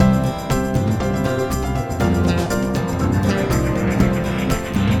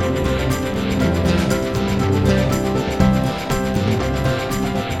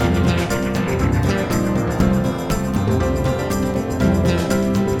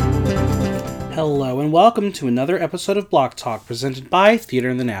and welcome to another episode of Block Talk presented by Theater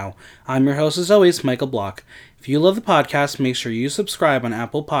in the Now. I'm your host, as always, Michael Block. If you love the podcast, make sure you subscribe on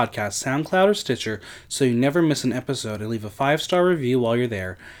Apple Podcasts, SoundCloud, or Stitcher so you never miss an episode, and leave a 5-star review while you're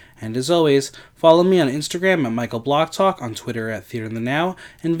there. And as always, follow me on Instagram at Michael Block Talk, on Twitter at Theater in the Now,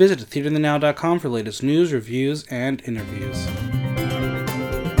 and visit theaterinthenow.com for latest news, reviews, and interviews.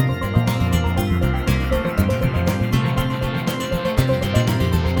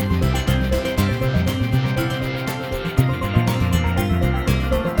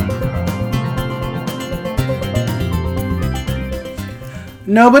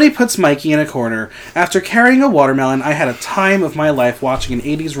 Nobody puts Mikey in a corner. After carrying a watermelon, I had a time of my life watching an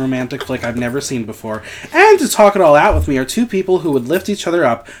 80s romantic flick I've never seen before. And to talk it all out with me are two people who would lift each other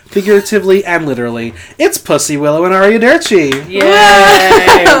up, figuratively and literally. It's Pussy Willow and Aria Derci.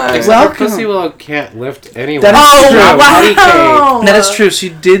 Yay! Well, Pussy Willow can't lift anyone. That is true. Wow. That is true. She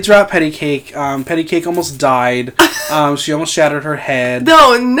did drop Petty Cake. Petty Cake almost died. She almost shattered her head.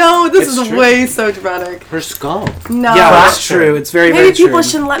 No, this is true. Way so dramatic. Her skull. No. Yeah, that's true. It's very, very true. Maybe people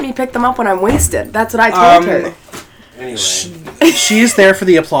shouldn't let me pick them up when I'm wasted. That's what I told her. Anyway. She's there for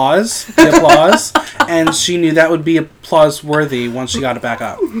the applause, and she knew that would be applause worthy once she got it back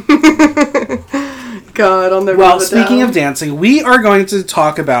up. God, I'll never. Well, speaking of dancing, we are going to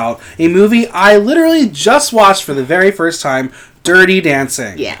talk about a movie I literally just watched for the very first time, Dirty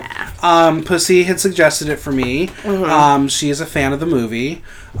Dancing. Yeah. Pussy had suggested it for me. Mm-hmm. She is a fan of the movie,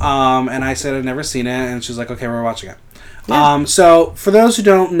 and I said I'd never seen it, and she's like, okay, we're watching it. Yeah. So, for those who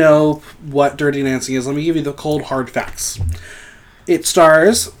don't know what Dirty Dancing is, let me give you the cold, hard facts. It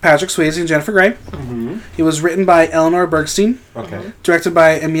stars Patrick Swayze and Jennifer Grey. Mm-hmm. It was written by Eleanor Bergstein. Okay. Directed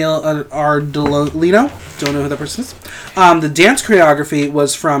by Emile Ardolino. Don't know who that person is. The dance choreography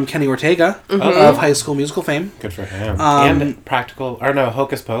was from Kenny Ortega of High School Musical fame. Good for him. And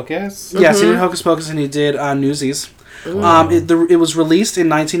Hocus Pocus? Yes, he did Hocus Pocus and he did Newsies. It was released in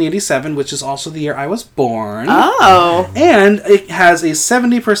 1987, which is also the year I was born. Oh. And it has a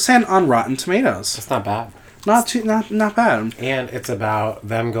 70% on Rotten Tomatoes. That's not bad. Not bad. And it's about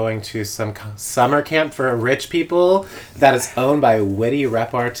them going to some summer camp for rich people that is owned by witty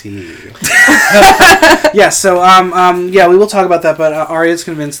repartee. Yeah, so we will talk about that, but Aria's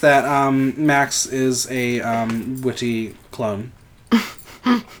convinced that Max is a witty clone.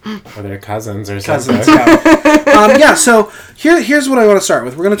 Or they're cousins or something. Yeah. So here's what I want to start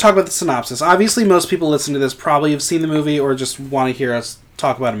with. We're going to talk about the synopsis. Obviously, most people listening to this probably have seen the movie or just want to hear us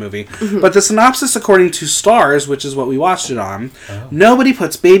talk about a movie. Mm-hmm. But the synopsis, according to Starz, which is what we watched it on, nobody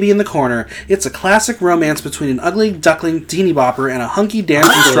puts baby in the corner. It's a classic romance between an ugly duckling teeny bopper and a hunky dance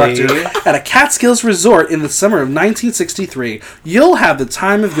instructor at a Catskills resort in the summer of 1963. You'll have the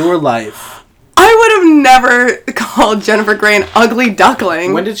time of your life. I would have never called Jennifer Grey an ugly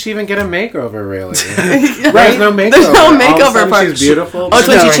duckling. When did she even get a makeover, really? Right? There's no makeover. There's no makeover part. She's beautiful. Oh, it's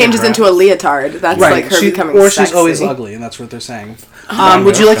when she changes into a leotard. That's like her becoming or sexy. She's always ugly, and that's what they're saying.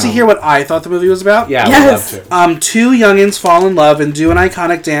 Would you like to hear what I thought the movie was about? Yeah, yes. I would love to. Two youngins fall in love and do an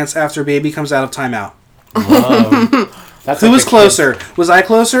iconic dance after baby comes out of timeout. Who was closer? Was I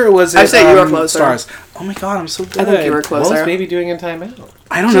closer, or was it I say you were closer. Starz? Oh my god, I'm so good. I think you were closer. What was baby doing in timeout?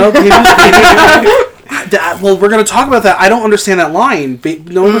 I don't know. Well, we're going to talk about that. I don't understand that line.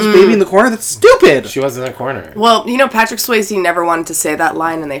 No one puts baby in the corner? That's stupid. She was in the corner. Well, Patrick Swayze never wanted to say that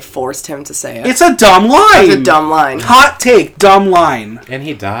line, and they forced him to say it. It's a dumb line. It's a dumb line. Hot take, dumb line. And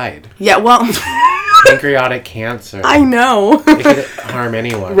he died. Yeah, well... Pancreatic cancer. I know. It could harm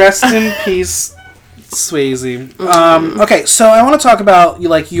anyone. Rest in peace, Swayze. Okay, so I want to talk about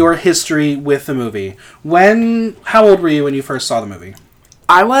your history with the movie. How old were you when you first saw the movie?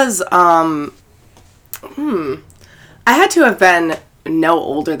 I was, I had to have been no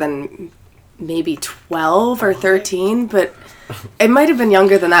older than maybe 12 or 13, but it might have been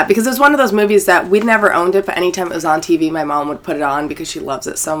younger than that because it was one of those movies that we'd never owned it, but anytime it was on TV, my mom would put it on because she loves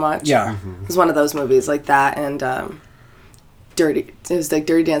it so much. Yeah. It was one of those movies like that and it was like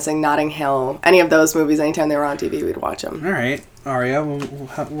Dirty Dancing, Notting Hill, any of those movies, anytime they were on TV, we'd watch them. All right. Aria,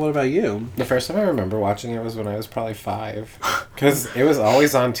 what about you? The first time I remember watching it was when I was probably 5. Because it was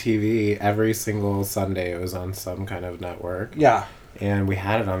always on TV. Every single Sunday it was on some kind of network. Yeah. And we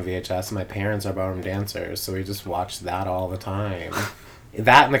had it on VHS, and my parents are ballroom dancers, so we just watched that all the time.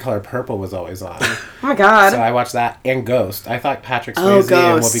 That and The Color Purple was always on. Oh my god. So I watched that and Ghost. I thought Patrick Swayze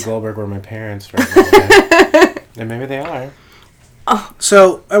and Whoopi Goldberg were my parents for a moment. And maybe they are.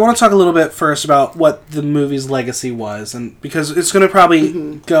 So I want to talk a little bit first about what the movie's legacy was, and because it's going to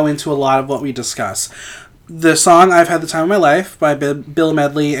probably go into a lot of what we discuss. The song "I've Had the Time of My Life" by Bill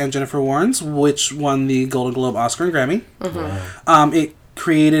Medley and Jennifer Warnes, which won the Golden Globe, Oscar, and Grammy. It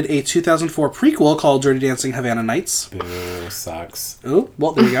created a 2004 prequel called Dirty Dancing Havana Nights. Boo, sucks. Oh,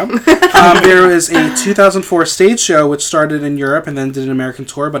 well, there you go. There was a 2004 stage show which started in Europe and then did an American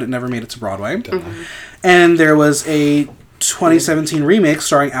tour, but it never made it to Broadway. Mm-hmm. And there was a 2017 remake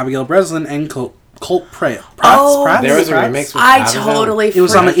starring Abigail Breslin and Colt Pratt. There was a remix with I Abigail. totally It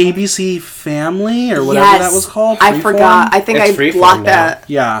was on the ABC Family or whatever that was called. I Freeform? forgot. I think It's I Freeform blocked now. that.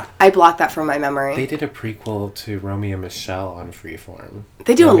 Yeah. I blocked that from my memory. They did a prequel to Romeo and Michelle on Freeform.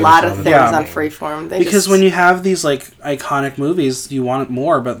 They do a Romeo lot and of Michelle things the on Movie. Freeform. They Because just, when you have these like iconic movies, you want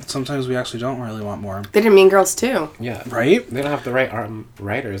more, but sometimes we actually don't really want more. they did Mean Girls too. Yeah. Right? They don't have the right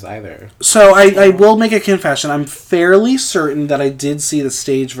writers either. So I will make a confession. I'm fairly certain that I did see the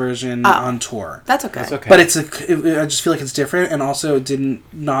stage version on tour. That's okay. That's okay. But I just feel like it's different, and also it didn't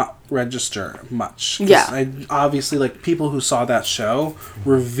not register much. 'Cause Yeah. I obviously, like, people who saw that show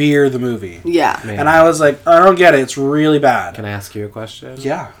revere the movie. Yeah. Man. And I was like, I don't get it. It's really bad. Can I ask you a question?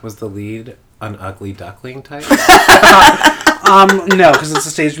 Yeah. Was the lead an ugly duckling type? No, because it's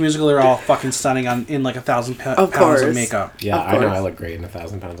a stage musical. They're all fucking stunning in like 1,000 Of pounds course. of makeup. Yeah, Of I know course. I look great in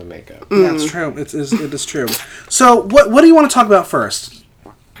 1,000 pounds of makeup. Yeah, it's true. It is true. So, what do you want to talk about first?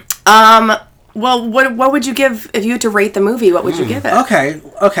 Well, what would you give if you had to rate the movie? What would you give it? Okay.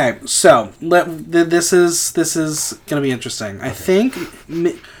 So this is gonna be interesting. I think.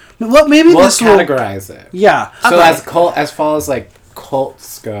 Well, maybe We'll this will. categorize it. Yeah. So Okay. as far as like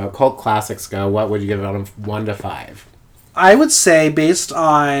cult classics go, what would you give it out of 1 to 5? I would say, based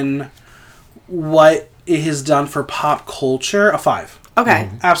on what it has done for pop culture, a 5. Okay.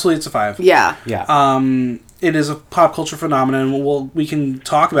 Absolutely, it's a 5. Yeah. Yeah. It is a pop culture phenomenon. We can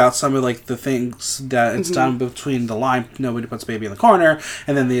talk about some of like the things that it's done between the line "Nobody Puts Baby in the Corner"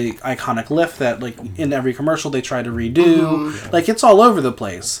 and then the iconic lift that, like, in every commercial they try to redo. Like, it's all over the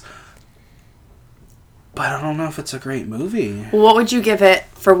place. But I don't know if it's a great movie. What would you give it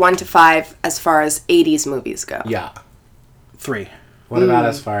for 1 to 5 as far as 80s movies go? Yeah. 3. What about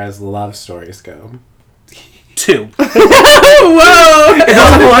as far as love stories go? 2. Whoa!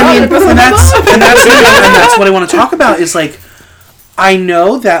 Well, I mean, and that's what I want to talk about is, like, I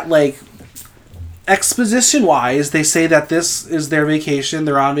know that, like, exposition wise, they say that this is their vacation.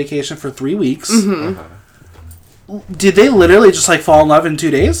 They're on vacation for 3 weeks. Did they literally just, like, fall in love in 2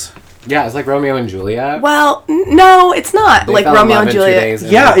 days? Yeah, it's like Romeo and Juliet. Well, no, it's not. They like fell in Romeo love and in 2 Juliet. days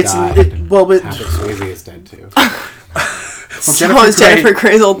and Yeah, they it's died. well, but Patrick Swayze is dead too. So Jennifer is Jennifer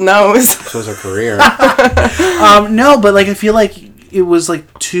Grey's old nose. So was her career. no, but, like, I feel like it was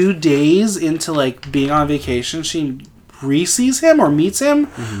like 2 days into, like, being on vacation, she re-sees him or meets him.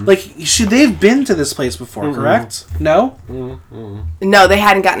 Like, they've been to this place before, correct? No? No, they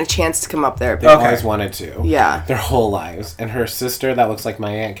hadn't gotten a chance to come up there. They Okay. always wanted to. Yeah. Their whole lives. And her sister, that looks like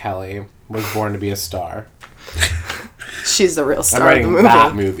my Aunt Kelly, was born to be a star. She's the real I'm star of the writing movie.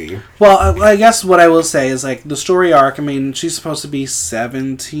 that movie. Well, I guess what I will say is, like, the story arc, I mean, she's supposed to be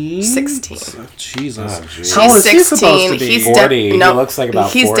 17? 16. Jesus. Oh, geez. How old is She's he 16. supposed to be? He's 40. He looks like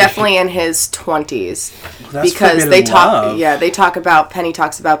about He's 40. definitely in his 20s. That's Because Forbidden they talk Love. they talk about Penny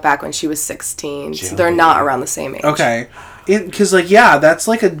talks about back when she was 16. So they're Joey. not around the same age. Okay. Because, like, yeah, that's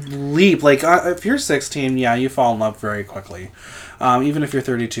like a leap. Like, if you're 16, yeah, you fall in love very quickly. Even if you're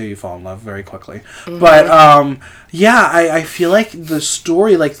 32, you fall in love very quickly. But, yeah, I feel like the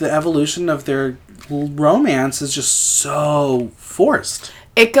story, like, the evolution of their romance is just so forced.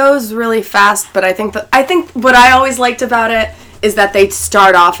 It goes really fast, but I think what I always liked about it is that they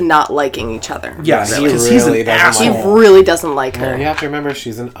start off not liking each other. Yes, He because really he's an doesn't He like asshole. really doesn't like her. Well, you have to remember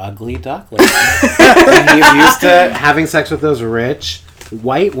she's an ugly duckling. And he's used to having sex with those rich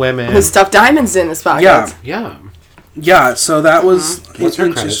white women. With stuffed diamonds in his pockets. Yeah. Yeah. Yeah, so that was... What's her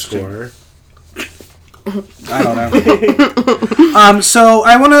credit interesting. score? I don't know. So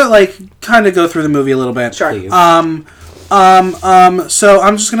I want to, like, kind of go through the movie a little bit. Sure. Please. So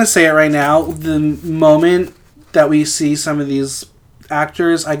I'm just gonna say it right now. The moment that we see some of these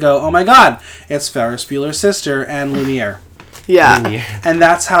actors, I go, "Oh my God, it's Ferris Bueller's sister and Lumiere," Yeah. Yeah. and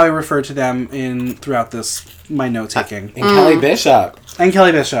that's how I refer to them throughout my note taking. And Kelly Bishop. And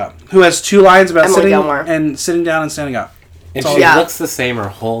Kelly Bishop, who has 2 lines about Emily Gilmore. sitting down and standing up. And all- she Yeah. looks the same her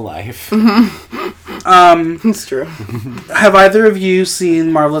whole life. It's true. Have either of you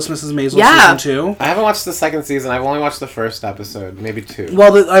seen Marvelous Mrs. Maisel Yeah. season 2? I haven't watched the second season. I've only watched the first episode, maybe 2.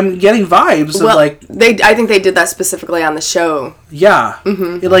 Well, I'm getting vibes of, Well, like, I think they did that specifically on the show. yeah,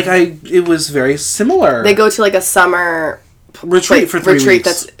 it was very similar. They go to like a summer retreat for 3 weeks.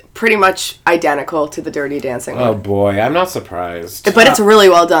 that's pretty much identical to the Dirty Dancing Oh one. boy, I'm not surprised. But it's really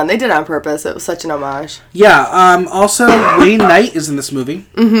well done. They did it on purpose. It was such an homage. Yeah, also, Wayne Knight is in this movie.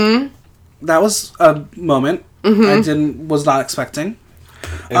 Mm-hmm. That was a moment I was not expecting.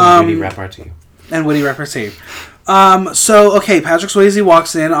 And witty repartee. And witty repartee. So, okay, Patrick Swayze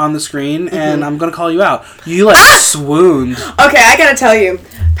walks in on the screen, and I'm going to call you out. You, like, swooned. Okay, I gotta tell you,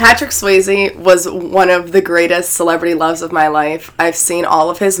 Patrick Swayze was one of the greatest celebrity loves of my life. I've seen all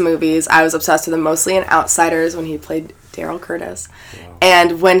of his movies. I was obsessed with him mostly in Outsiders when he played Daryl Curtis. Wow.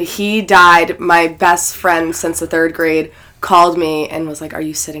 And when he died, my best friend since the 3rd grade called me and was like, "Are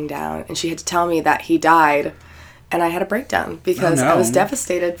you sitting down?" And she had to tell me that he died. And I had a breakdown because I was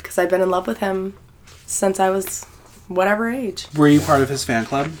devastated because I'd been in love with him since I was whatever age. Were you part of his fan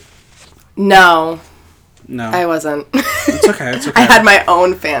club? No. No. I wasn't. It's okay, it's okay. I had my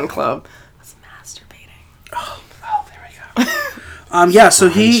own fan club. I was masturbating. Oh, there we go. Yeah, so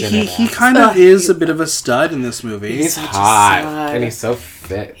he kind of is a bit of a stud in this movie. He's hot. And he's so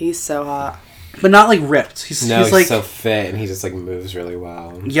fit. He's so hot. But not, like, ripped. He's like, so fit, and he just, like, moves really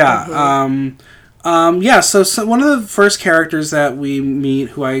well. Yeah, so one of the first characters that we meet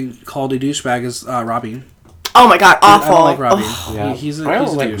who I called a douchebag is Robbie. Oh my god, awful. I don't like Robbie. Oh. Yeah. I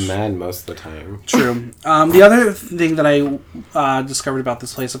don't like men most of the time. True. The other thing that I discovered about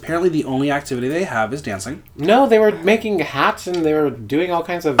this place, apparently the only activity they have is dancing. No, they were making hats and they were doing all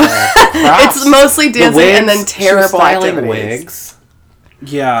kinds of crafts. It's mostly dancing and then terrible activities. Wigs.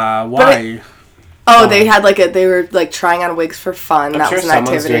 Yeah, why? They had they were like trying on wigs for fun. That was an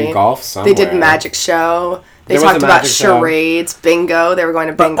activity. Doing golf somewhere. They did magic show. They talked about charades, bingo. They were going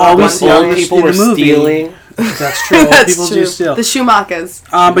to bingo. But always young people were stealing. That's true. That's people true. do steal. The Schumachers.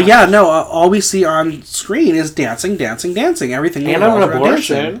 But yeah, no. All we see on screen is dancing, dancing, dancing. Everything. And an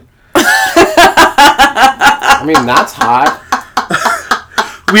abortion. I mean, that's hot.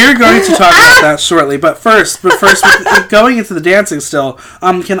 We're going to talk about that shortly, but first, going into the dancing still.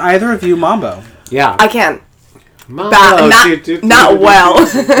 Can either of you mambo? Yeah, I can. Mambo. Not well.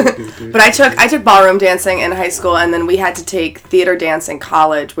 But I took ballroom dancing in high school, and then we had to take theater dance in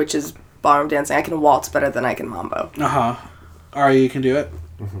college, which is ballroom dancing. I can waltz better than I can mambo. You can do it.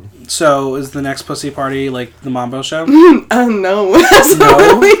 Mm-hmm. So is the next pussy party like the mambo show? Oh no! No, isn't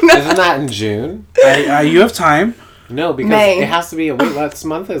that in June? You have time. No, because May. It has to be. What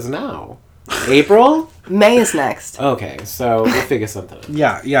month is now? April? May is next. Okay, so we'll figure something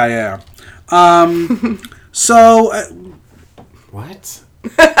out. Yeah. So... what?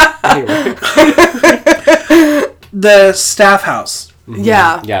 The staff house. Mm-hmm.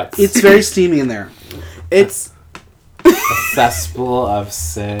 Yeah. It's very steamy in there. It's... a cesspool of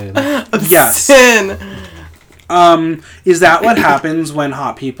sin. Sin. Is that what happens when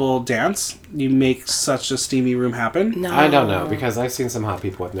hot people dance? You make such a steamy room happen? No. I don't know, because I've seen some hot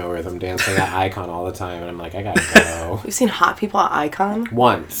people with no rhythm dancing at Icon all the time, and I'm like, I gotta go. You've seen hot people at Icon?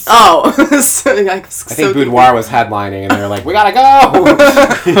 Once. Oh. I think Boudoir was headlining, and they were like, we gotta go!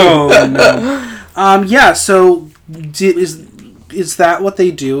 Oh, no. So, is that what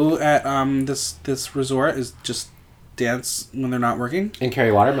they do at this resort? Is just dance when they're not working? And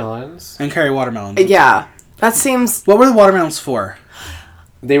carry watermelons. Yeah. That seems... What were the watermelons for?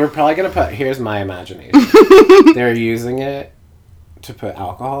 They were probably going to put... Here's my imagination. They were using it to put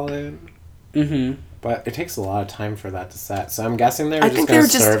alcohol in. Mm-hmm. But it takes a lot of time for that to set. So I'm guessing they were just going to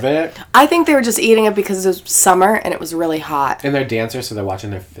serve it. I think they were just eating it because it was summer and it was really hot. And they're dancers, so they're watching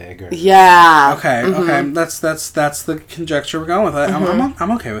their figures. Yeah. Okay. That's the conjecture we're going with.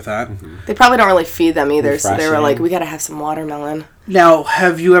 I'm okay with that. Mm-hmm. They probably don't really feed them either, Refreshing. so they were like, we gotta have some watermelon. Now,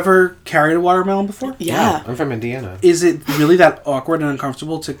 have you ever carried a watermelon before? Yeah. I'm from Indiana. Is it really that awkward and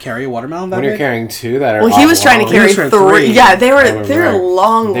uncomfortable to carry a watermelon that when you're big? carrying two that are... Well, he was trying to carry three. Yeah, they were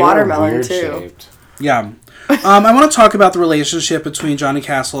long watermelon, too. Shaped. Yeah. I want to talk about the relationship between Johnny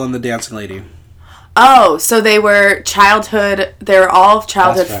Castle and the dancing lady. Oh, so they were all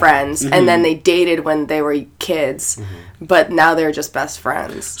childhood friends, and then they dated when they were kids, but now they're just best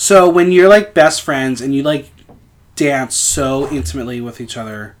friends. So when you're like best friends and you like dance so intimately with each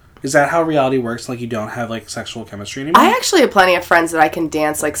other, is that how reality works? Like you don't have like sexual chemistry anymore? I actually have plenty of friends that I can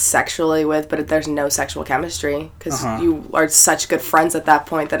dance like sexually with, but there's no sexual chemistry because you are such good friends at that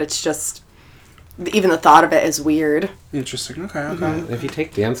point that it's just... Even the thought of it is weird. Interesting. Okay. Mm-hmm. If you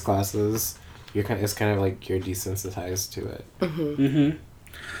take dance classes, it's kind of like you're desensitized to it.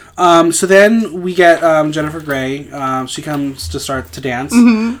 So then we get Jennifer Grey. She comes to start to dance.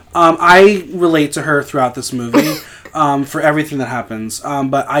 I relate to her throughout this movie for everything that happens.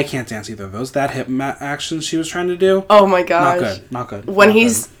 But I can't dance either of those. That hip action she was trying to do. Oh my gosh. Not good.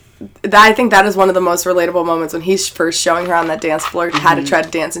 I think that is one of the most relatable moments when he's first showing her on that dance floor how to try to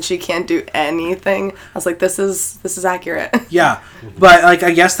dance and she can't do anything. I was like, this is accurate. Yeah, but like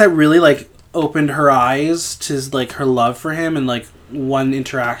I guess that really like opened her eyes to like her love for him and like one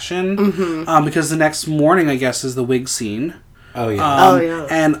interaction. Because the next morning I guess is the wig scene. Oh, yeah.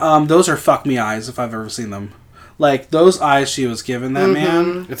 And those are fuck me eyes if I've ever seen them. Like, those eyes she was giving that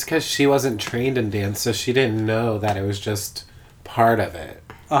man. It's because she wasn't trained in dance, so she didn't know that it was just part of it.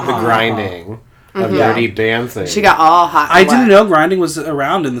 The grinding of dirty dancing. She got all hot. I didn't know grinding was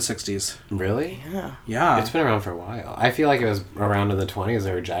around in the 60s. Really? Yeah. It's been around for a while. I feel like it was around in the 20s.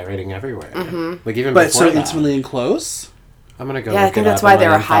 They were gyrating everywhere. Like, even but before so intimately enclose? I'm going to go I think that's why they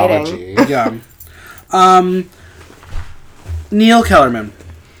were hiding. Yeah. Neil Kellerman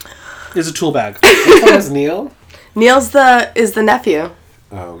is a tool bag. Which one is Neil? Neil's is the nephew.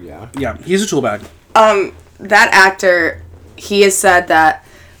 Oh, yeah. Yeah, he's a tool bag. That actor, he has said that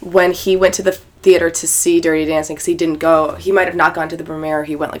when he went to the theater to see Dirty Dancing, because he didn't go, he might have not gone to the premiere,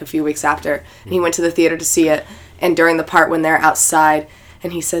 he went like a few weeks after, and he went to the theater to see it, and during the part when they're outside,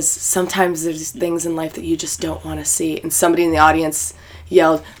 and he says, sometimes there's things in life that you just don't want to see, and somebody in the audience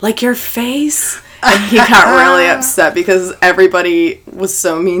yelled, like your face? And he got really upset because everybody was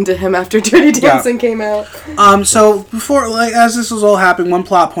so mean to him after Dirty Dancing came out. So before, like, as this was all happening, one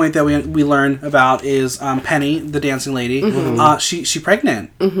plot point that we learn about is Penny, the dancing lady. She pregnant,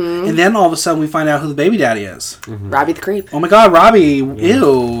 and then all of a sudden we find out who the baby daddy is. Robbie the creep. Oh my God, Robbie!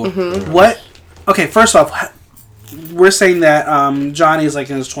 Ew. What? Okay, first off, we're saying that Johnny's like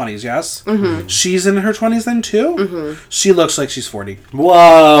in his 20s, yes? She's in her 20s then too? She looks like she's 40.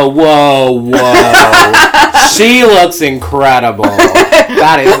 Whoa. She looks incredible.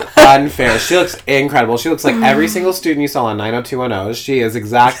 That is unfair. She looks incredible. She looks like every single student you saw on 90210. She is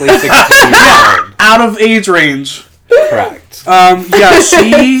exactly 16 years old. Out of age range. Correct. Yeah,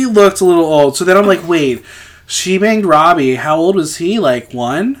 she looked a little old. So then I'm like, wait, she banged Robbie. How old was he? Like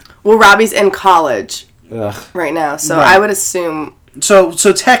 1? Well, Robbie's in college. Ugh. Right now, so I would assume. So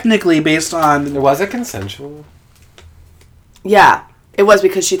technically, based on was it consensual? Yeah, it was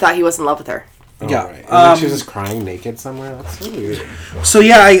because she thought he was in love with her. Yeah, right. And then she was just crying naked somewhere. That's so weird. So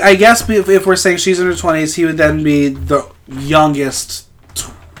yeah, I guess if we're saying she's in her 20s, he would then be the youngest,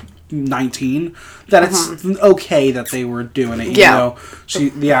 19. That it's okay that they were doing it, even though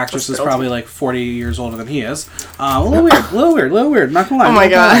the actress is probably like 40 years older than he is. A little weird. Not gonna lie. Oh my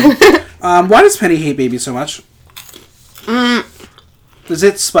God. Why does Penny hate babies so much? Is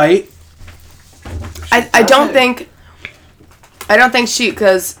it spite? I don't think she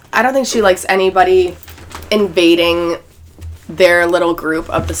likes anybody invading their little group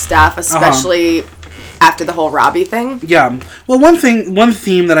of the staff, especially after the whole Robbie thing. Yeah. Well, one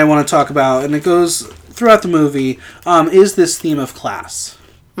theme that I want to talk about, and it goes throughout the movie, is this theme of class.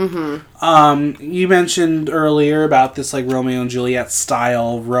 You mentioned earlier about this like Romeo and Juliet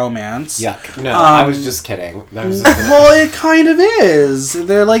style romance. Yuck. No, I was just kidding. Well, it kind of is.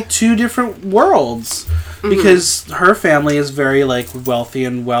 They're like two different worlds. Because her family is very like wealthy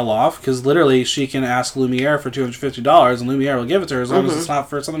and well off. Because literally, she can ask Lumiere for $250, and Lumiere will give it to her as long as it's not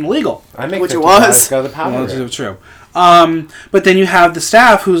for something illegal. I make which it was. Go the power. Well, that's true. But then you have the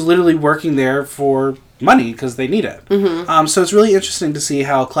staff who's literally working there for money because they need it. So it's really interesting to see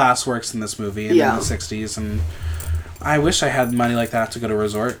how class works in this movie in the 60s. And I wish I had money like that to go to a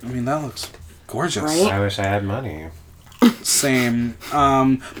resort. I mean, that looks gorgeous. Right? I wish I had money. Same.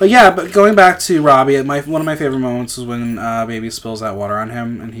 But going back to Robbie, one of my favorite moments is when Baby spills that water on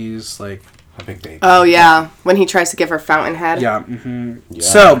him, and he's like... A big baby. Oh, yeah. When he tries to give her Fountainhead. Yeah. Yeah.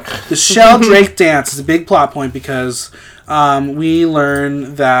 So, the Sheldrake dance is a big plot point because we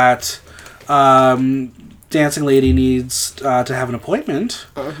learn that Dancing Lady needs to have an appointment.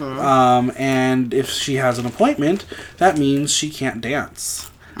 And if she has an appointment, that means she can't dance.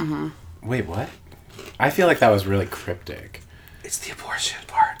 Wait, what? I feel like that was really cryptic. It's the abortion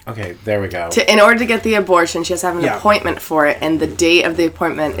part. Okay, there we go. In order to get the abortion, she has to have an appointment for it, and the date of the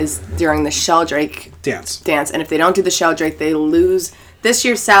appointment is during the Sheldrake dance. And if they don't do the Sheldrake, they lose this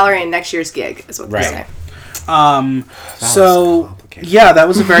year's salary and next year's gig, is what they say. That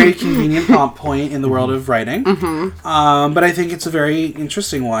was a very convenient plot point in the world of writing. But I think it's a very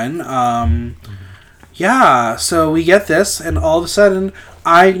interesting one. So we get this, and all of a sudden,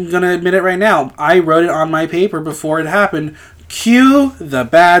 I'm going to admit it right now, I wrote it on my paper before it happened. Cue the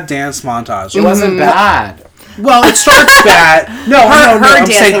bad dance montage. It wasn't bad. Well, it starts bad. No, I'm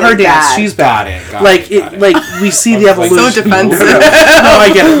saying her dance. Bad. She's bad. Got it. Like we see the evolution. So defensive. No,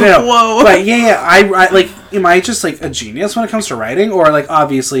 I get it. No. Whoa. But I like. Am I just like a genius when it comes to writing, or like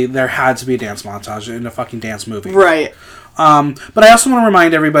obviously there had to be a dance montage in a fucking dance movie, right? But I also want to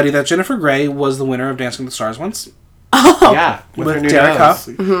remind everybody that Jennifer Grey was the winner of Dancing with the Stars once. Oh. Yeah, with Derek Huff,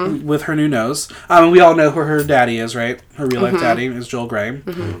 with her new nose. We all know who her daddy is, right? Her real life daddy is Joel Grey,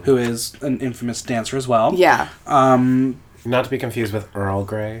 who is an infamous dancer as well. Yeah. Not to be confused with Earl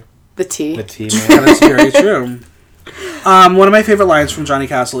Grey. The tea. The tea man. That's very true. One of my favorite lines from Johnny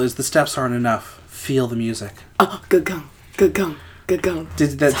Castle is, "The steps aren't enough. Feel the music." Oh, good gun. Good gun. Good gun.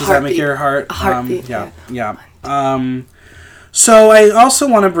 Does that make your heart? A heartbeat. Yeah. So I also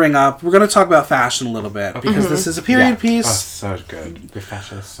want to bring up, we're going to talk about fashion a little bit, because this is a period piece. Oh, so good. The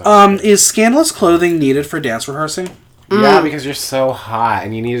fashion is so good. Is scandalous clothing needed for dance rehearsing? Yeah, because you're so hot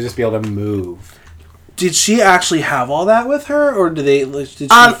and you need to just be able to move. Did she actually have all that with her, or did she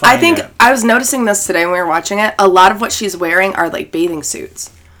find I think it? I was noticing this today when we were watching it. A lot of what she's wearing are like bathing suits.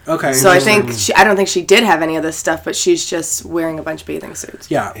 Okay. So I don't think she did have any of this stuff, but she's just wearing a bunch of bathing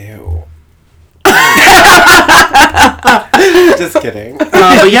suits. Yeah. Ew. Just kidding.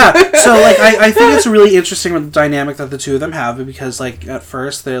 But yeah, so like I think it's a really interesting dynamic that the two of them have, because like at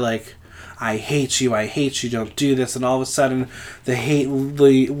first they're like, I hate you, don't do this, and all of a sudden the hate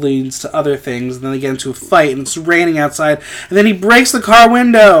leads to other things, and then they get into a fight, and it's raining outside, and then he breaks the car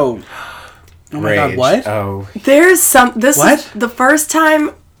window. Oh my god, what? Oh. This is the first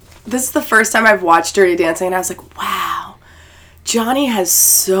time I've watched Dirty Dancing, and I was like, wow. Johnny has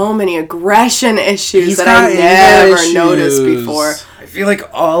so many aggression issues that I never noticed before. I feel like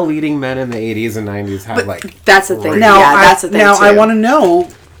all leading men in the 80s and 90s had like... That's the thing. That's the thing, too. I want to know,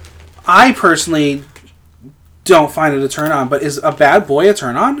 I personally don't find it a turn on, but is a bad boy a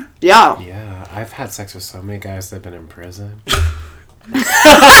turn on? Yeah. Yeah, I've had sex with so many guys that have been in prison.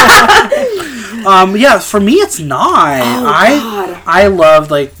 Yeah, for me it's not. I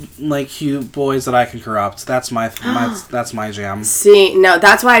love like cute boys that I can corrupt. That's my jam. See, no,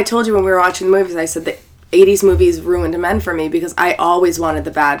 that's why I told you when we were watching the movies, I said the 80s movies ruined men for me, because I always wanted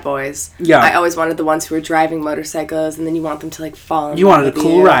the bad boys. Yeah. I always wanted the ones who were driving motorcycles, and then you want them to like fall in You wanted a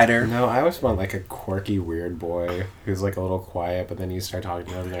cool rider. No, I always want like a quirky weird boy who's like a little quiet, but then you start talking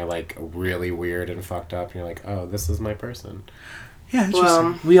to them and they're like really weird and fucked up, and you're like, oh, this is my person. Yeah,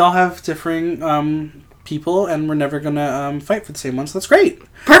 interesting. We all have differing people, and we're never gonna fight for the same ones. So that's great.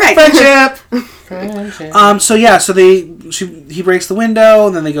 Perfect. Friendship. So he breaks the window,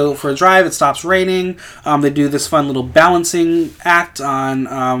 and then they go for a drive. It stops raining. They do this fun little balancing act on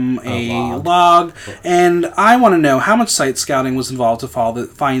a log. And I want to know how much site scouting was involved to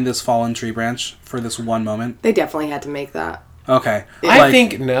find this fallen tree branch for this one moment. They definitely had to make that. Okay. I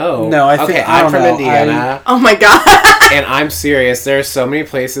think no. No, I think I'm from Indiana. Oh my god. And I'm serious. There's so many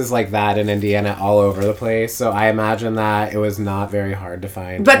places like that in Indiana all over the place. So I imagine that it was not very hard to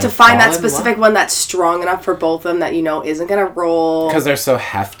find. But to find that specific one that's strong enough for both of them that isn't gonna roll. Because they're so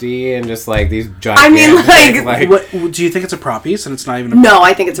hefty and just like these giant. I mean, like what, do you think it's a prop piece and it's not even? No,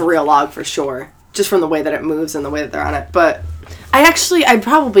 I think it's a real log for sure. Just from the way that it moves and the way that they're on it. But I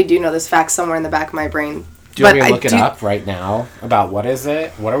probably do know this fact somewhere in the back of my brain. Do you want me to look it up right now? About what is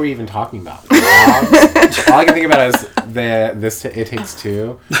it? What are we even talking about? All I can think about is It Takes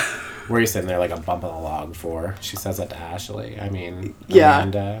Two, where you're sitting there like a bump on the log for. She says that to Ashley. I mean, yeah.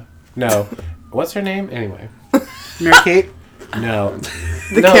 Amanda. No. What's her name? Anyway. Mary-Kate? No.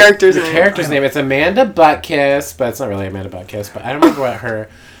 The character's name. The character's name. It's Amanda Buttkiss, but it's not really Amanda Buttkiss. But I don't remember what her...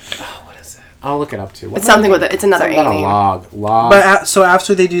 what is it? I'll look it up too. It's something with it. It's another A name. Log. But so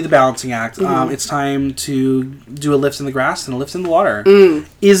after they do the balancing act, it's time to do a lift in the grass and a lift in the water.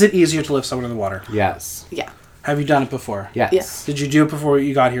 Is it easier to lift someone in the water? Yes. Yeah. Have you done it before? Yes. Did you do it before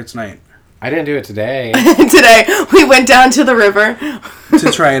you got here tonight? I didn't do it today. Today we went down to the river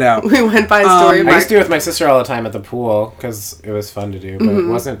to try it out. We went by a story. I used to do it with my sister all the time at the pool because it was fun to do, but it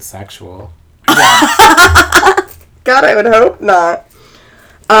wasn't sexual. God, I would hope not.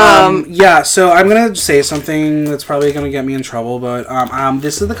 So I'm going to say something that's probably going to get me in trouble, but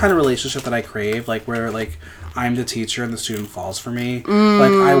this is the kind of relationship that I crave, like where like I'm the teacher and the student falls for me.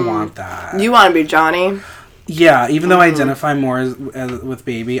 Like I want that. You want to be Johnny? Yeah, even though I identify more as with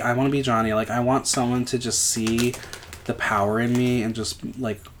Baby, I want to be Johnny. Like I want someone to just see the power in me and just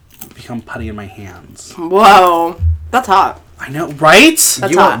like become putty in my hands. Whoa, that's hot. I know, right?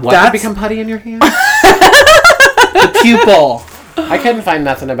 That's hot. What to become putty in your hands? The pupil. I couldn't find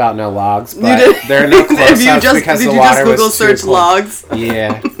nothing about no logs, but there are no close-ups because the water was too cold. Search logs?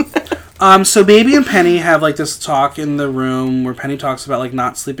 Yeah. So Baby and Penny have like this talk in the room where Penny talks about like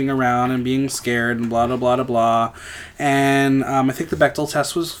not sleeping around and being scared and blah blah blah blah blah, and I think the Bechdel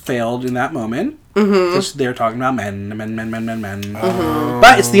test was failed in that moment. Because they're talking about men. But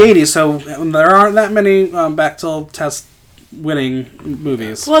it's the 80s, so there aren't that many Bechdel test winning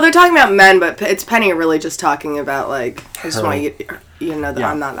movies. Well, they're talking about men, but it's Penny really just talking about like I just want you to know that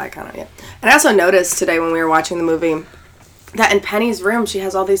I'm not that kind of And I also noticed today when we were watching the movie that in Penny's room she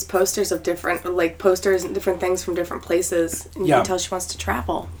has all these posters of different posters and different things from different places, and you can tell she wants to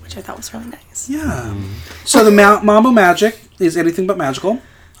travel, which I thought was really nice. Yeah. So the Mambo Magic is anything but magical.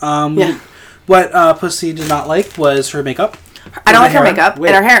 What Pussy did not like was her makeup. I don't like her makeup. And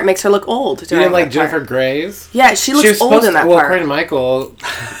her hair, it makes her look old. You didn't like Jennifer Grey's? Yeah, she looks old in that part. According to Michael,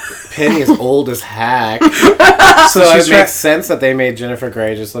 Penny is old as heck. So it makes sense that they made Jennifer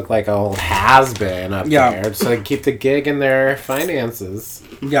Grey just look like an old has-been up there. So they keep the gig in their finances.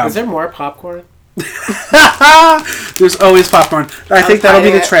 Yeah. Is there more popcorn? There's always popcorn. I think that'll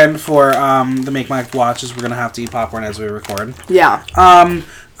be the trend for the Make Mike Watch, is we're going to have to eat popcorn as we record. Yeah.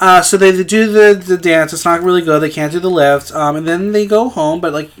 So they do the dance. It's not really good. They can't do the lift. And then they go home.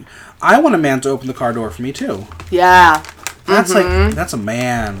 But, like, I want a man to open the car door for me, too. Yeah. That's that's a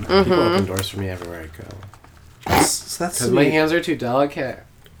man. People open doors for me everywhere I go. That's because my hands are too delicate.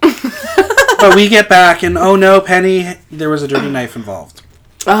 But we get back, and oh no, Penny, there was a dirty knife involved.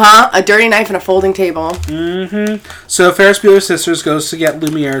 A dirty knife and a folding table. So Ferris Bueller's Sisters goes to get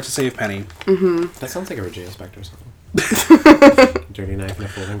Lumiere to save Penny. That sounds like a Regina Spektor song. Dirty knife and a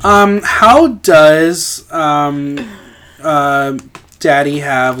folding table. How does Daddy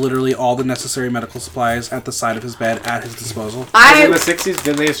have literally all the necessary medical supplies at the side of his bed at his disposal? In the 60s,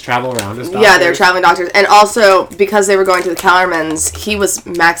 didn't they just travel around as doctors? Yeah, they were traveling doctors. And also, because they were going to the Kellermans, he was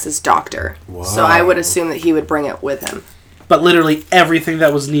Max's doctor. Whoa. So I would assume that he would bring it with him. But literally everything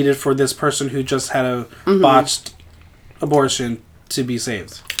that was needed for this person who just had a botched abortion to be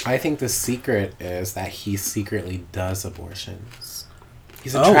saved. I think the secret is that he secretly does abortions.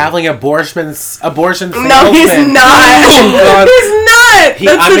 He's a traveling abortion salesman. No, he's not. He's not.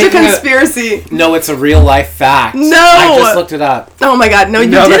 That's such a conspiracy. No, it's a real life fact. No. I just looked it up. Oh my god, no, you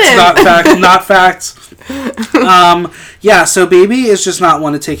didn't. No, that's not fact. Not facts. Yeah, so Baby is just not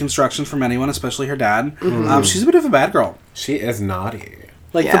one to take instructions from anyone, especially her dad. She's a bit of a bad girl. She is naughty.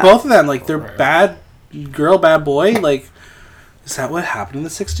 Like, the both of them, like, they're bad girl, bad boy. Like, is that what happened in the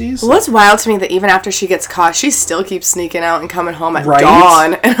 60s? Well, it's wild to me that even after she gets caught, she still keeps sneaking out and coming home at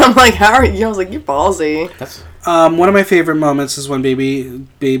dawn. And I'm like, how are you? I was like, you're ballsy. One of my favorite moments is when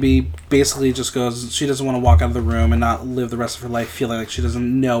Baby basically just goes, she doesn't want to walk out of the room and not live the rest of her life feeling like she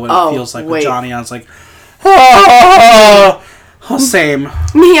doesn't know what it feels like with Johnny on. It's like, oh, same.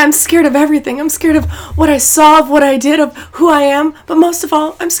 Me, I'm scared of everything. I'm scared of what I saw, of what I did, of who I am. But most of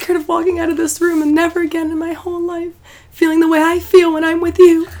all, I'm scared of walking out of this room and never again in my whole life feeling the way I feel when I'm with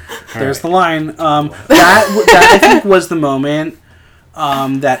you. There's the line. That I think was the moment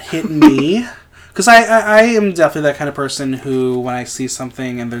that hit me. Because I am definitely that kind of person who, when I see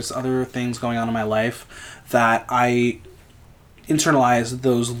something and there's other things going on in my life, that I internalize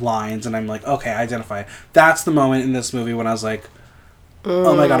those lines and I'm like, okay, I identify. That's the moment in this movie when I was like,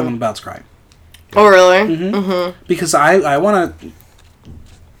 oh my god, I'm about to cry. Oh, really? Because I want to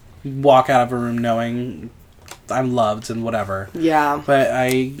walk out of a room knowing I'm loved and whatever. Yeah. But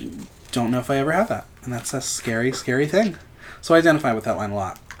I don't know if I ever have that. And that's a scary, scary thing. So I identify with that line a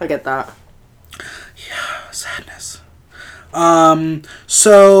lot. I get that. Yeah, sadness.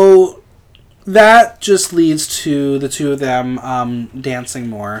 So that just leads to the two of them dancing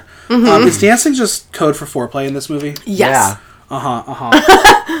more. Is dancing just code for foreplay in this movie? Yes.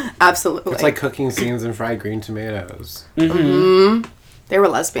 Yeah. Absolutely. It's like cooking scenes and fried green tomatoes. They were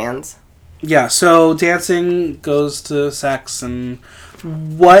lesbians. Yeah, so dancing goes to sex, and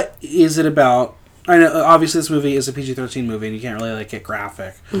what is it about? I know, obviously, this movie is a PG-13 movie, and you can't really, like, get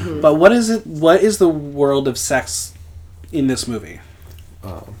graphic. But what is it? What is the world of sex in this movie?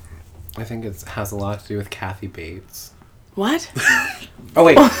 I think it has a lot to do with Kathy Bates. What? Oh,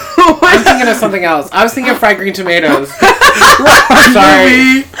 wait. I'm thinking of something else. I was thinking of fried green tomatoes.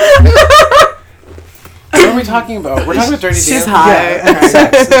 Sorry. What are we talking about? We're talking about Dirty Dancing. She's high.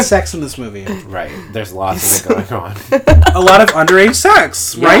 Yeah, and sex in this movie. Right. There's lots of it going on. A lot of underage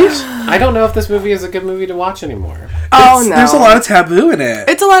sex, right? I don't know if this movie is a good movie to watch anymore. No. There's a lot of taboo in it.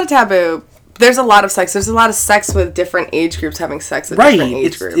 It's a lot of taboo. There's a lot of sex. There's a lot of sex with different age groups having sex with different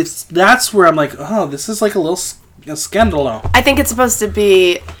age groups. That's where I'm like, oh, this is like a little scandalo. I think it's supposed to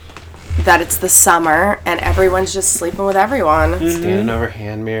be that it's the summer and everyone's just sleeping with everyone. Standing over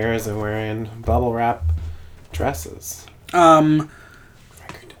hand mirrors and wearing bubble wrap dresses. One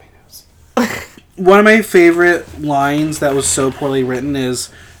of my favorite lines that was so poorly written is,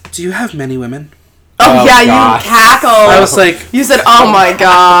 "Do you have many women?" Oh yeah, gosh. You cackled. I was like, you said, "Oh my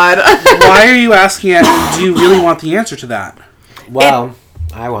god." Why are you asking it? Do you really want the answer to that? Well,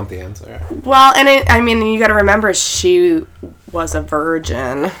 I want the answer. Well, and you got to remember, she was a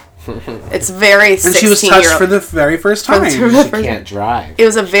virgin. It's very 16-year-old. And she was touched for the very first time. She can't drive. It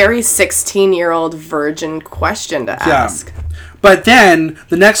was a very 16-year-old virgin question to ask. But then,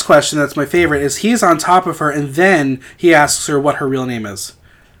 the next question that's my favorite is he's on top of her, and then he asks her what her real name is.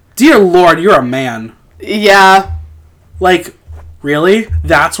 Dear Lord, you're a man. Yeah. Like, Really?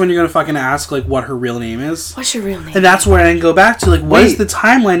 That's when you're gonna fucking ask, like, what her real name is? What's your real name? And that's where I can go back to, like, what is the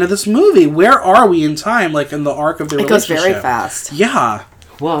timeline of this movie? Where are we in time, like, in the arc of their relationship? It goes very fast. Yeah.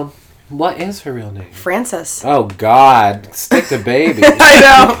 Well, what is her real name? Frances. Oh, God. Stick the baby. I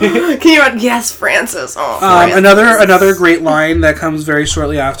know. Can you... Yes, Frances. Oh, Frances. Another great line that comes very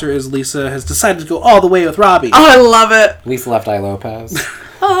shortly after is Lisa has decided to go all the way with Robbie. Oh, I love it. Lisa Left Eye Lopez.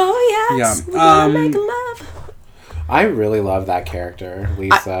 Oh, yes. Yeah. Make love. I really love that character,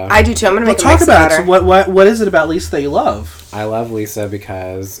 Lisa. I do too. I'm going to make talk about it. So what is it about Lisa that you love? I love Lisa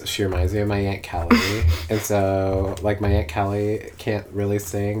because she reminds me of my Aunt Kelly. And so, like, my Aunt Kelly can't really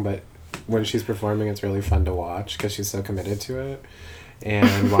sing, but when she's performing, it's really fun to watch because she's so committed to it.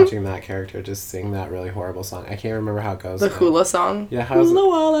 And watching that character just sing that really horrible song. I can't remember how it goes. The hula song? Yeah, how's Hula it?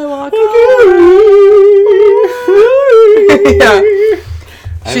 while I walk Yeah.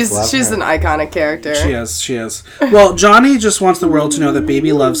 She's an iconic character. She is. Well, Johnny just wants the world to know that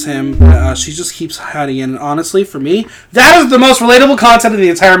Baby loves him. She just keeps hiding in. And honestly, for me, that is the most relatable content in the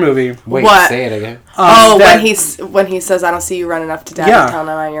entire movie. Wait, what? Say it again. When he says, "I don't see you running up to Dad and telling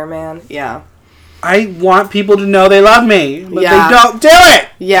him I'm your man." Yeah. I want people to know they love me, but they don't do it.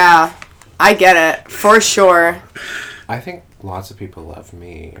 Yeah, I get it for sure. I think lots of people love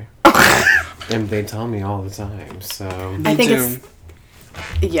me, and they tell me all the time. So I think it's.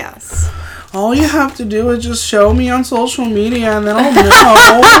 Yes. All you have to do is just show me on social media, and then I'll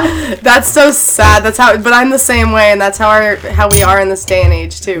know. That's so sad. That's how. But I'm the same way, and that's how we are in this day and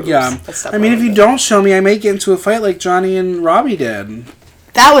age too. Yeah. I mean, if you don't show me, I may get into a fight like Johnny and Robbie did.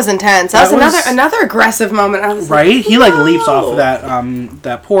 That was intense. That was another aggressive moment. I was right? Like, he like leaps off of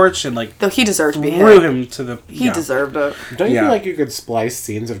that porch and like. Though he deserved to be threw him to the. He deserved it. Don't you feel like you could splice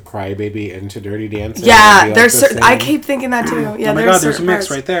scenes of Crybaby into Dirty Dancing? Yeah, there's. I keep thinking that too. Yeah, oh my God, there's a mix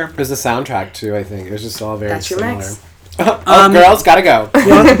right there. There's the soundtrack too. I think it's just all very That's similar. Your mix. Girls, gotta go.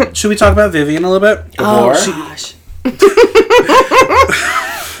 Should we talk about Vivian a little bit? Gosh.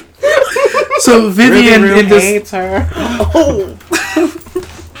 So Vivian in this hates her.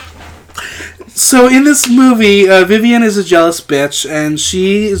 So in this movie, Vivian is a jealous bitch, and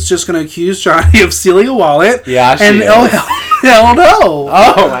she is just going to accuse Johnny of stealing a wallet. Yeah, she is. Oh, hell no.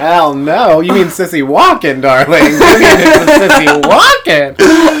 Oh, hell no. You mean Sissy Walken, darling. Vivian is a Sissy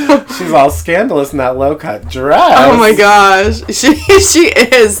Walken. She's all scandalous in that low-cut dress. Oh, my gosh. She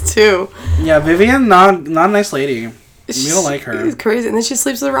is, too. Yeah, Vivian, not a nice lady. We don't like her. She's crazy. And then she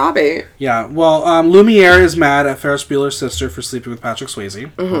sleeps with Robbie. Yeah. Well, Lumiere is mad at Ferris Bueller's sister for sleeping with Patrick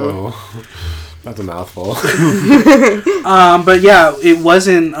Swayze. Mm-hmm. Oh. That's a mouthful. But yeah, it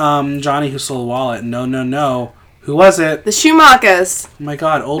wasn't Johnny who stole the wallet. No. Who was it? The Schumachers. Oh my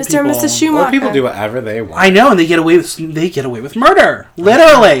God, old Mr. people. and Mrs. Schumacher. Old people do whatever they want. I know, and they get away with murder.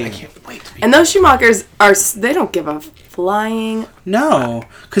 Literally. I can't wait to be. And those Schumachers they don't give a flying. No,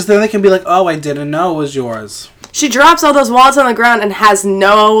 because then they can be like, "Oh, I didn't know it was yours." She drops all those wallets on the ground and has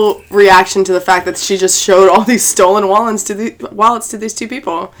no reaction to the fact that she just showed all these stolen wallets to these two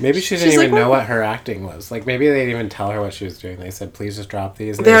people. Maybe she didn't even know what her acting was. Like, maybe they didn't even tell her what she was doing. They said, please just drop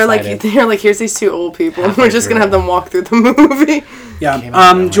these. And they're like, here's these two old people. We're just going to have them walk through the movie. Yeah. Do you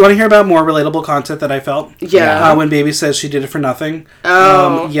want to hear about more relatable content that I felt? Yeah. When Baby says she did it for nothing.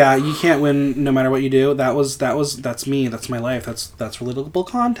 Oh. Yeah, you can't win no matter what you do. That's me. That's my life. That's relatable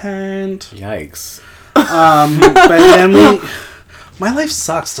content. Yikes. But then my life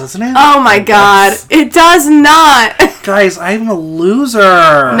sucks, doesn't it? Oh my God. It does not. Guys, I'm a loser.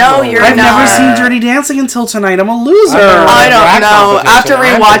 No, you're I've not. never seen Dirty Dancing until tonight. I'm a loser. I don't know. After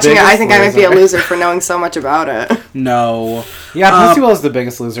rewatching it, I think I might be a loser for knowing so much about it. No. Yeah, Pussy Will is the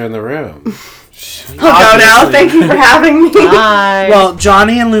biggest loser in the room. I'll go now. Thank you for having me. Bye. Well,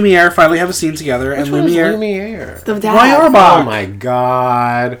 Johnny and Lumiere finally have a scene together, and Lumiere. The dad. Roy Orbach. Oh my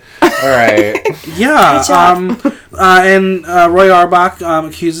God. All right. Yeah. And Roy Orbach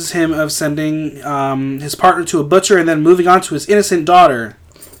accuses him of sending his partner to a butcher and then moving on to his innocent daughter.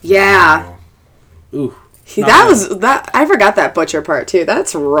 Yeah. Ooh. I forgot that butcher part too.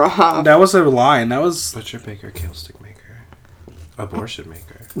 That's rough. That was a line. That was Butcher, baker, killstick maker, abortion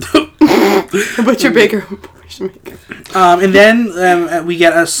maker. Butcher, baker, abortion maker. And then we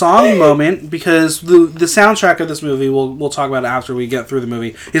get a song moment because the soundtrack of this movie, we'll talk about it after we get through the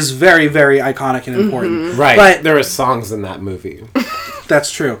movie, is very, very iconic and important. Mm-hmm. Right. But there are songs in that movie.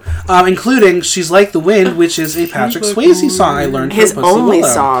 That's true. Including She's Like the Wind, which is a Patrick Swayze song I learned his from Pussy only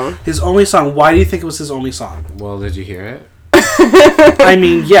Willow. song. His only song. Why do you think it was his only song? Well, did you hear it? I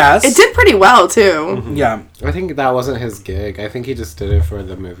mean, yes. It did pretty well, too. Mm-hmm. Yeah. I think that wasn't his gig. I think he just did it for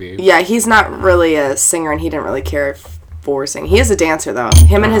the movie. Yeah, he's not really a singer, and he didn't really care forcing. He is a dancer, though.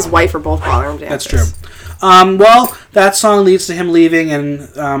 Him and his wife are both ballroom dancers. That's true. Well, that song leads to him leaving, and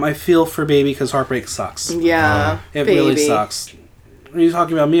I feel for Baby because heartbreak sucks. Yeah, it really sucks. Are you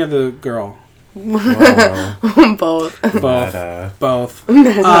talking about me or the girl? Both. Both.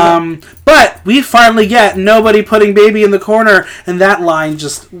 But we finally get nobody putting Baby in the corner, and that line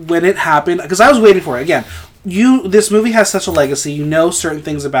just, when it happened, because I was waiting for it again. This movie has such a legacy. You know certain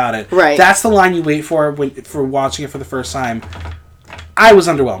things about it. Right. That's the line you wait for for watching it for the first time. I was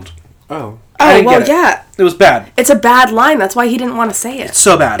underwhelmed. Oh. Oh, well, yeah. It was bad. It's a bad line. That's why he didn't want to say it. It's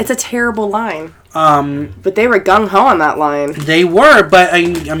so bad. It's a terrible line. But they were gung-ho on that line. They were, but I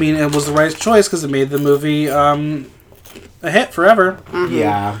mean, it was the right choice because it made the movie a hit forever. Mm-hmm.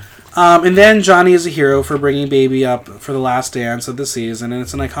 Yeah. And then Johnny is a hero for bringing Baby up for the last dance of the season, and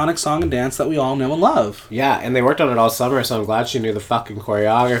it's an iconic song and dance that we all know and love. Yeah, and they worked on it all summer, so I'm glad she knew the fucking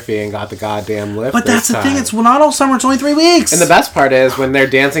choreography and got the goddamn lift. But that's the thing, it's not all summer, it's only 3 weeks! And the best part is when they're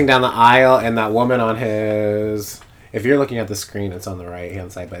dancing down the aisle and that woman on his... If you're looking at the screen, it's on the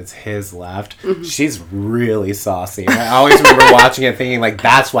right-hand side, but it's his left. Mm-hmm. She's really saucy. I always remember watching it thinking, like,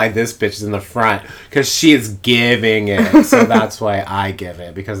 that's why this bitch is in the front. Because she is giving it. So that's why I give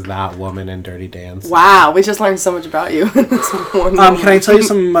it. Because of that woman in Dirty Dancing. Wow, we just learned so much about you. Can I tell you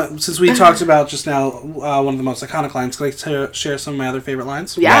some, since we talked about just now one of the most iconic lines, can I share some of my other favorite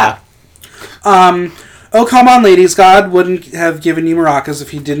lines? Yeah. Oh, come on, ladies. God wouldn't have given you maracas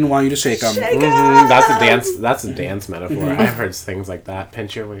if he didn't want you to shake them. Mm-hmm. That's a dance metaphor. Mm-hmm. I've heard things like that.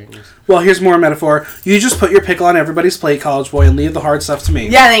 Pinch your wings. Well, here's more metaphor. You just put your pickle on everybody's plate, college boy, and leave the hard stuff to me.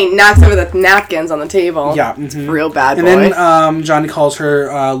 Yeah, and he knocks over the napkins on the table. Yeah. Mm-hmm. Real bad boy. And then Johnny calls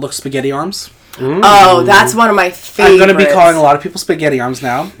her, look, spaghetti arms. Mm. Oh, that's one of my favorites. I'm going to be calling a lot of people spaghetti arms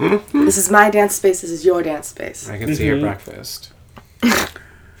now. Mm-hmm. This is my dance space. This is your dance space. I can see your breakfast.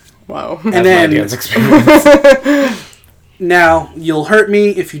 Wow. And then, my dance experience. Now, you'll hurt me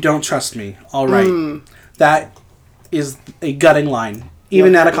if you don't trust me. All right. That is a gutting line,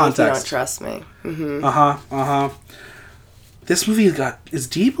 even out of context. If you don't trust me. Mm-hmm. This movie is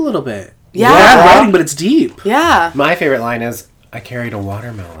deep a little bit. Yeah. Bad writing, but it's deep. Yeah. My favorite line is, I carried a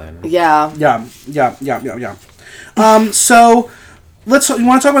watermelon. Yeah. Yeah. So, you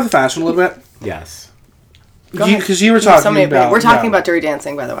want to talk about the fashion a little bit? Yes. Because you were talking about... We're talking about Dirty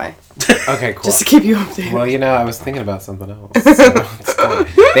Dancing, by the way. Okay, cool. Just to keep you updated. Well, I was thinking about something else. So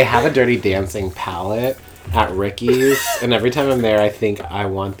they have a Dirty Dancing palette at Ricky's, and every time I'm there, I think I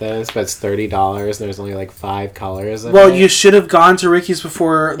want this, but it's $30, and there's only like 5 colors of it. You should have gone to Ricky's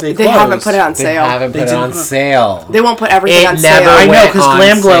before they closed. They haven't put it on sale. They won't put everything on sale. I know, because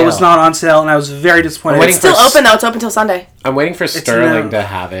Glam Glow was not on sale, and I was very disappointed. It's still open, though. It's open till Sunday. I'm waiting for Sterling to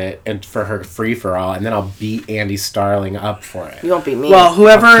have it, and for her free-for-all, and then I'll beat Andy Starling up for it. You won't beat me. Well,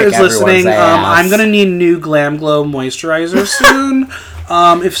 whoever is listening, I'm going to need new Glam Glow moisturizer soon.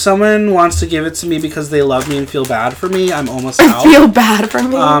 If someone wants to give it to me because they love me and feel bad for me, I'm almost out. Feel bad for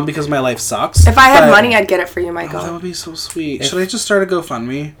me? Because my life sucks. If I had money, I'd get it for you, Michael. Oh, that would be so sweet. Should I just start a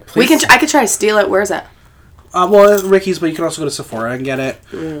GoFundMe? I could try to steal it. Where is it? Ricky's, but you can also go to Sephora and get it.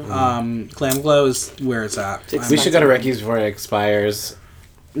 Mm-hmm. Glam Glow is where it's at. We should go to Ricky's before it expires.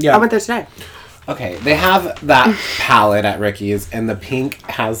 Yeah. I went there today. Okay, they have that palette at Ricky's, and the pink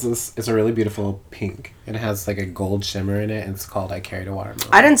has this... It's a really beautiful pink. It has like a gold shimmer in it, and it's called I Carried a Watermelon.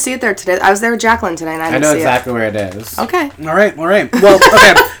 I didn't see it there today. I was there with Jacqueline today, and I didn't see it. I know exactly where it is. Okay. All right. Well,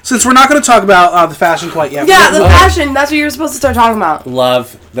 okay. Since we're not going to talk about the fashion quite yet. Yeah, the fashion. That's what you're supposed to start talking about.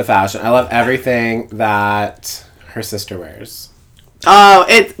 Love the fashion. I love everything that her sister wears. Oh,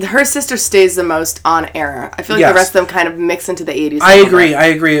 her sister stays the most on era. I feel like the rest of them kind of mix into the 80s. I agree.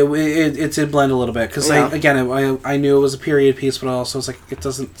 It did blend a little bit. Because, I knew it was a period piece, but also it's like, it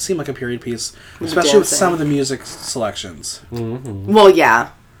doesn't seem like a period piece. Especially with some of the music selections. Mm-hmm. Well,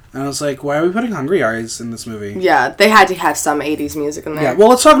 yeah. And I was like, why are we putting Hungry Eyes in this movie? Yeah, they had to have some 80s music in there. Yeah, well,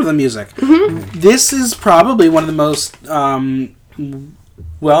 let's talk about the music. Mm-hmm. This is probably one of the most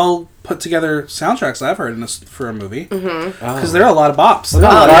well put together soundtracks I've heard for a movie. Because there are a lot of bops.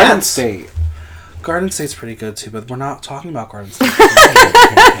 Garden State. Garden State's pretty good too, but we're not talking about Garden State.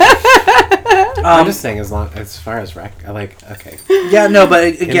 I'm just saying, as far as okay. Yeah, no, but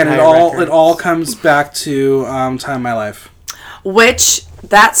again, it all comes back to Time of My Life. Which,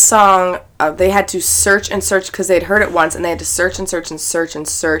 that song, they had to search and search because they'd heard it once, and they had to search and search and search and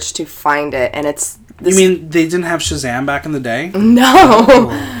search to find it, and it's... You mean they didn't have Shazam back in the day?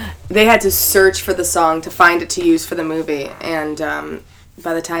 No! They had to search for the song to find it to use for the movie, and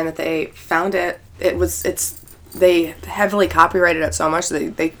by the time that they found it, they heavily copyrighted it so much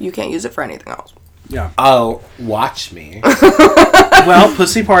that you can't use it for anything else. Yeah. Oh, watch me. Well,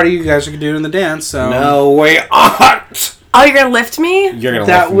 Pussy Party, you guys are doing the dance, so... No, wait. Oh, you're gonna lift me? You're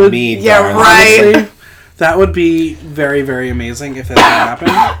gonna lift me, yeah, darling. right. Honestly, that would be very, very amazing if that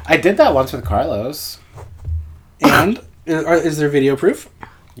happened. I did that once with Carlos. And is there video proof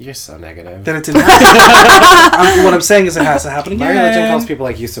You're so negative. that it didn't happen? What I'm saying is it has to happen My again. religion calls people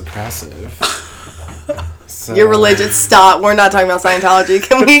like you suppressive. So. You're religious. Stop. We're not talking about Scientology.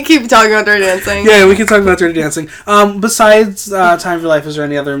 Can we keep talking about Dirty Dancing? Yeah, we can talk about Dirty Dancing. Besides Time of Your Life, is there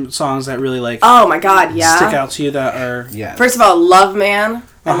any other songs that really like Oh my God, yeah. stick out to you that are... Yes. First of all, Love Man.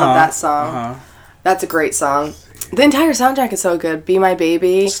 I love that song. That's a great song. The entire soundtrack is so good. Be My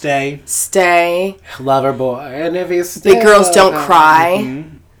Baby. Stay. Lover Boy. And if you stay. Big Girls Don't Cry.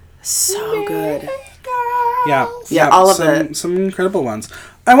 Mm-hmm. So good. Yeah, all of it. Some incredible ones.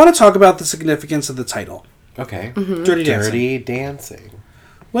 I want to talk about the significance of the title. Okay. Mm-hmm. Dirty Dancing.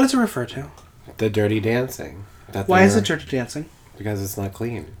 What does it refer to? The Dirty Dancing. Why is it Dirty Dancing? Because it's not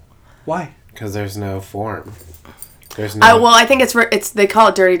clean. Why? Because there's no form. There's no... Well, I think it's they call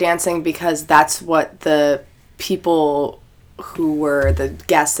it Dirty Dancing because that's what the people who were the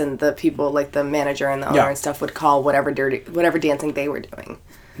guests and the people like the manager and the owner and stuff would call whatever dancing they were doing.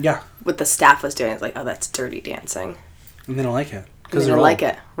 Yeah. What the staff was doing. It's like, oh, that's Dirty Dancing. And they don't like it. Because they don't like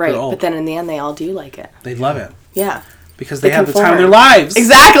it. Right. But then in the end, they all do like it. They love it. Yeah. Because they have the time of their lives.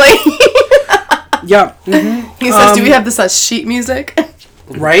 Exactly. Yeah. Mm-hmm. He says, do we have this as sheet music?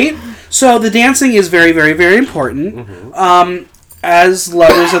 Right? So the dancing is very, very, very important. Mm-hmm. As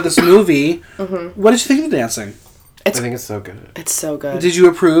lovers of this movie, what did you think of the dancing? I think it's so good. It's so good. Did you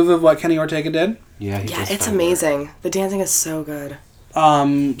approve of what Kenny Ortega did? Yeah, it's amazing. The dancing is so good.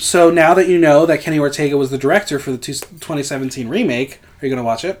 So now that you know that Kenny Ortega was the director for the 2017 remake, are you going to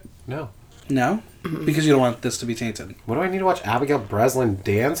watch it? No. No? Mm-hmm. Because you don't want this to be tainted. What do I need to watch Abigail Breslin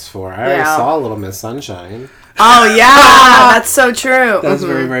dance for? I already saw Little Miss Sunshine. Oh, yeah. That's so true. That's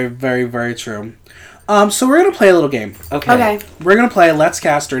very, very, very, very true. So we're going to play a little game. Okay. We're going to play Let's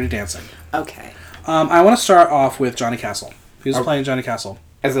Cast Dirty Dancing. Okay. I want to start off with Johnny Castle. Who's playing Johnny Castle?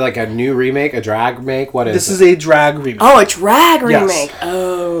 Is it like a new remake, a drag remake? What is this? This is a drag remake. Oh, a drag remake. Yes.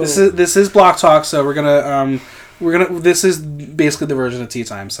 Oh. This is Block Talk, so we're gonna this is basically the version of Tea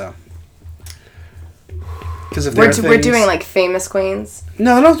Time, so. Because if we're doing like famous queens.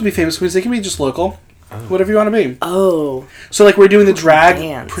 No, they don't have to be famous queens. They can be just local, whatever you want to be. Oh. So like we're doing the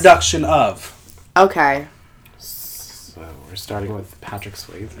drag production of. Okay. So we're starting with Patrick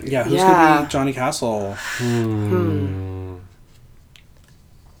Swayze. Yeah, who's gonna be Johnny Castle?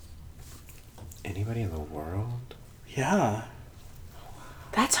 Anybody in the world? Yeah.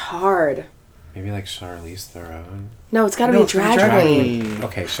 That's hard. Maybe like Charlize Theron. No, it's gotta be a drag queen.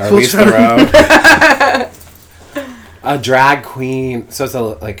 Okay, Charlize Theron. A drag queen. So it's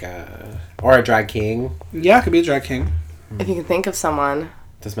or a drag king. Yeah, it could be a drag king. If you can think of someone.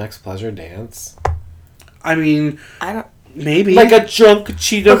 Does Max Pleasure dance? I mean, I don't. Maybe like a drunk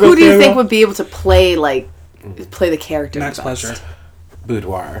cheetah. But who do you think would be able to play the character? Max Pleasure.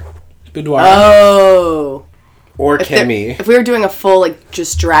 Boudoir. Oh. Or Kimmy. If we were doing a full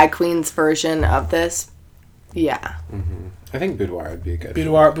just drag queens version of this, yeah. Mm-hmm. I think Boudoir would be a good.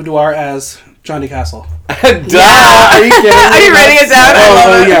 Boudoir as Johnny Castle. Duh! Yeah. Are you kidding me? Are you writing it down?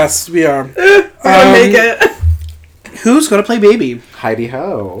 Oh yes, we are. We're gonna make it. Who's gonna play Baby? Heidi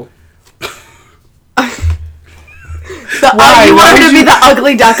Ho. Why? You want her to be the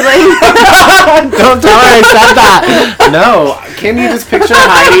ugly duckling? Don't tell her I said that. No. Can you just picture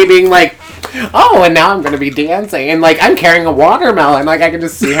Heidi being like, oh, and now I'm going to be dancing. And, I'm carrying a watermelon. I can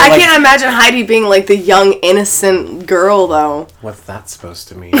just see her, I can't imagine Heidi being, the young, innocent girl, though. What's that supposed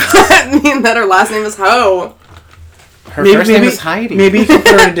to mean? I mean that her last name is Ho. Her first name is Heidi. Maybe you can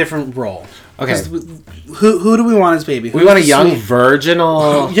put her in a different role. Okay. Who do we want as Baby? We want a young,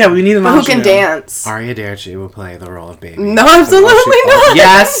 virginal... Yeah, we need an who can dance. Aria Derci will play the role of Baby. No, absolutely not.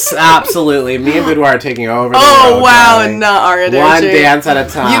 Yes, absolutely. Me and Boudoir are taking over. Oh, wow, not Aria Derci. One dance at a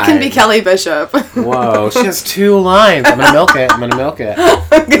time. You can be Kelly Bishop. Whoa, she has 2 lines. I'm gonna milk it. I'm gonna milk it.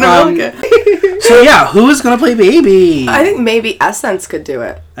 So yeah, who is gonna play Baby? I think maybe Essence could do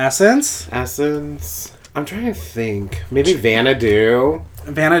it. Essence. I'm trying to think. Maybe Vanadu.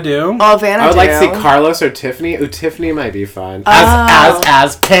 Vanadu. Oh, Vanadu. I would like to see Carlos or Tiffany. Ooh, Tiffany might be fun.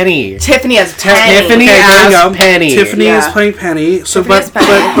 As Penny. Tiffany as Penny. Tiffany as Penny. Tiffany is playing Penny. So,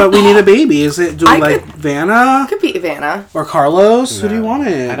 but we need a baby. Is it? Do we like Vanna? Could be Vanna or Carlos. No, who do you want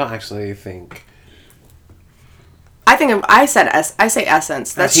it? I don't actually think. I say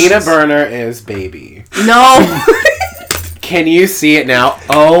Essence. That's Tina Burner is Baby. No. Can you see it now?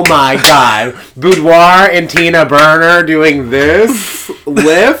 Oh my god. Boudoir and Tina Burner doing this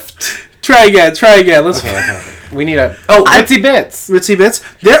lift. Try again. Let's. Okay. We need a Ritzy Bits. Ritzy Bits.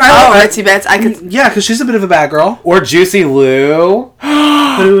 Ritzy Bits. I could. Yeah, because she's a bit of a bad girl. Or Juicy Lou.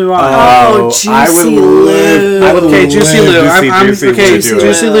 What do we want? Juicy Lou. Okay, Juicy Lou.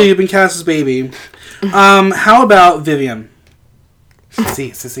 Juicy Lou. You've been cast as baby. How about Vivian?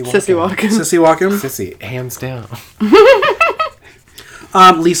 Sissy Walken. Sissy, hands down.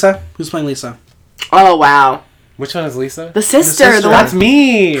 Lisa. Who's playing Lisa? Oh wow. Which one is Lisa? The sister. That's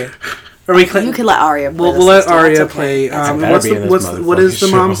me. You could let Aria play. We'll let Aria play. What is the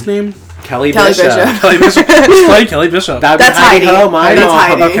mom's name? Kelly Bishop. Kelly Bishop. Who's playing Kelly Bishop? That's Heidi. That's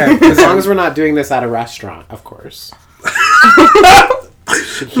Heidi. Okay. As long as we're not doing this at a restaurant, of course.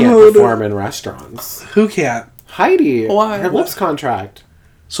 She can't perform in restaurants. Who can't? Heidi. Why? Her Lips contract.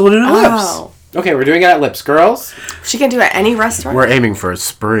 So we'll do the Lips. Okay, we're doing it at Lips. Girls? She can do it at any restaurant? We're aiming for a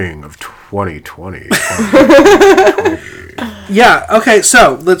spring of 2020. Yeah, okay,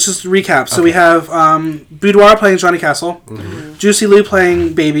 so let's just recap. So we have Boudoir playing Johnny Castle, Juicy Lou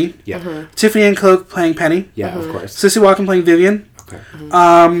playing Baby, Tiffany and Coke playing Penny, of course. Sissy Walken playing Vivian,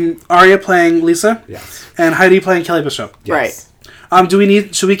 Aria playing Lisa, and Heidi playing Kelly Bishop. Right.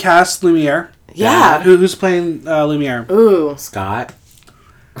 Should we cast Lumiere? Yeah. Who's playing Lumiere? Ooh. Scott.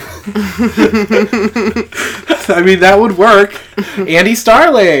 I mean, that would work. Andy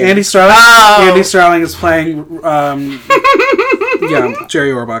Starling. Andy Starling is playing,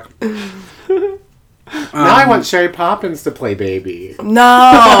 Jerry Orbach. Now I want Sherry Poppins to play Baby.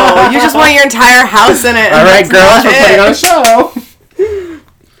 No, you just want your entire house in it. All right, girls, we're putting on a show.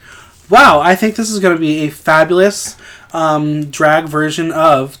 Wow, I think this is going to be a fabulous drag version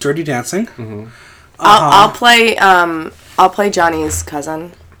of Dirty Dancing. Mm-hmm. I'll play Johnny's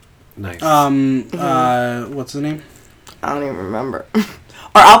cousin. Nice. What's his name? I don't even remember. Or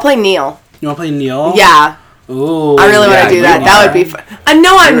I'll play Neil. You want to play Neil? Yeah. Ooh. I really want to do that. That would be fun.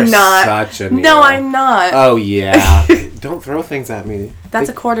 No, I'm not. Such a Neil. No, I'm not. Oh, yeah. Don't throw things at me. That's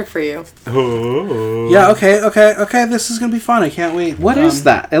a quarter for you. Yeah, okay. This is going to be fun. I can't wait. What is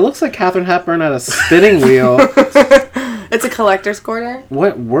that? It looks like Katharine Hepburn at a spinning wheel. It's a collector's quarter.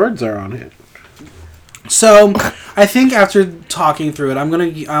 What words are on it? So, I think after talking through it,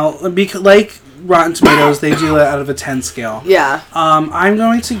 I'll be like Rotten Tomatoes, they do it out of a 10 scale. Yeah. I'm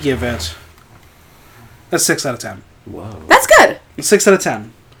going to give it a 6 out of 10. Whoa. That's good. 6 out of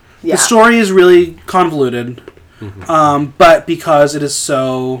 10. Yeah. The story is really convoluted, but because it is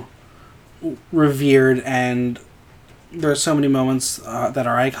so revered and there are so many moments that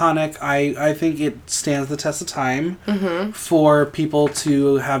are iconic, I think it stands the test of time for people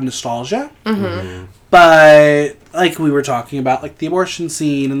to have nostalgia. But, like we were talking about, like the abortion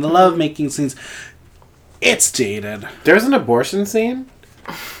scene and the lovemaking scenes, it's dated. There's an abortion scene?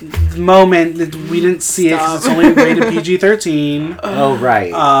 The moment that we didn't see it because it's only rated PG-13. Oh,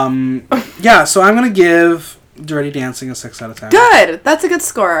 right. Yeah, so I'm going to give Dirty Dancing a 6 out of 10. Good. That's a good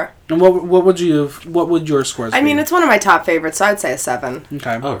score. And what would your scores be? I mean, it's one of my top favorites, so I'd say a 7.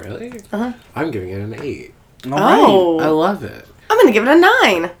 Okay. Oh, really? I'm giving it an 8. All right. I love it. I'm going to give it a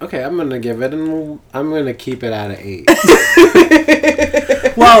 9. Okay, I'm going to give it I'm going to keep it at an 8.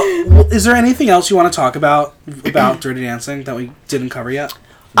 Well, is there anything else you want to talk about Dirty Dancing that we didn't cover yet?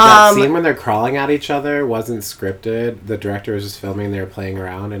 That scene when they're crawling at each other wasn't scripted. The director was just filming, they were playing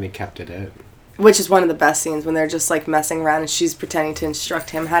around, and he kept it in. Which is one of the best scenes, when they're just like messing around and she's pretending to instruct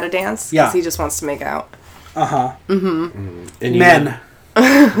him how to dance. Yeah. Because he just wants to make out. And Men.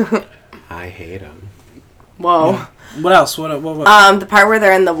 I hate them. Whoa. Yeah. What else? What? The part where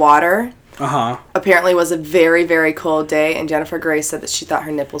they're in the water. Apparently was a very, very cold day, and Jennifer Grey said that she thought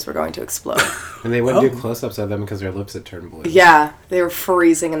her nipples were going to explode. And they wouldn't do close-ups of them because their lips had turned blue. Yeah, they were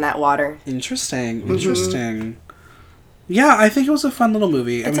freezing in that water. Interesting. Yeah, I think it was a fun little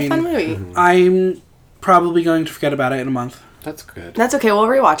movie. It's a fun movie. I'm probably going to forget about it in a month. That's good. That's okay. We'll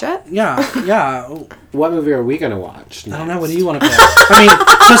rewatch it. Yeah. What movie are we going to watch next? I don't know. What do you want to pick? I mean,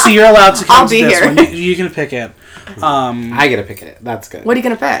 Pussy, you're allowed to come I'll be to this here. one. You can pick it. I get to pick it. That's good. What are you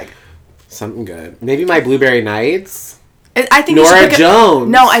going to pick? Something good. Maybe My Blueberry Nights? I think Nora Jones.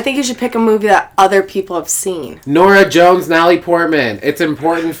 No, I think you should pick a movie that other people have seen. Nora Jones, Natalie Portman. It's an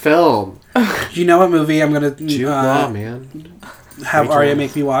important film. Do you know what movie I'm going to Jude Law, man. Have Aria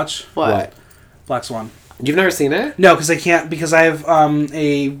make me watch? What? Black Swan. You've never seen it? No, because I can't, because I have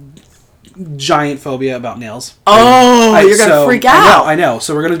a giant phobia about nails. Oh, you're going to freak out. I know.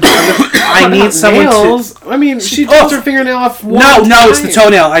 So we're going to do I need someone nails? I mean, she chopped her fingernail off one No, time. it's the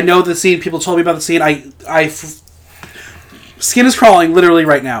toenail. I know the scene. People told me about the scene. Skin is crawling literally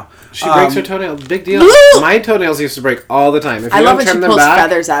right now. She breaks her toenails. Big deal. My toenails used to break all the time. If you I love when she pulls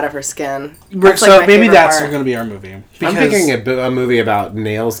feathers out of her skin. So maybe that's going to be our movie. I'm picking a movie about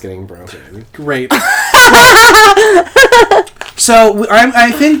nails getting broken. Great. So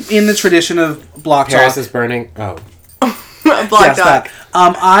I think in the tradition of Block Talk... Paris is burning. Oh. Block Talk.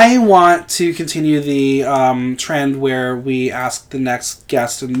 I want to continue the trend where we ask the next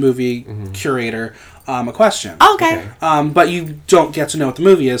guest and movie curator a question. Oh, okay. But you don't get to know what the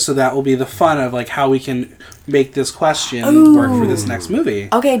movie is, so that will be the fun of like how we can make this question work for this next movie.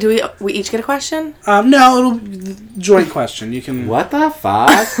 Okay, do we each get a question? No, it'll be joint question. You can. What the fuck?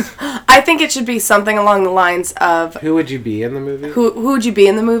 I think it should be something along the lines of who would you be in the movie? Who would you be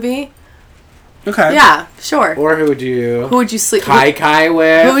in the movie? Okay. Yeah, sure. Or who would you sleep kai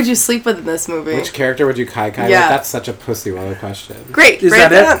with? Who would you sleep with in this movie? Which character would you kai with? That's such a pussy willow question. Great. Is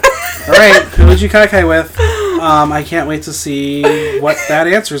that it? All right. Who would you kai with? I can't wait to see what that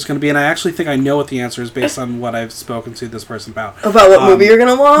answer is going to be, and I actually think I know what the answer is based on what I've spoken to this person about. About what movie you're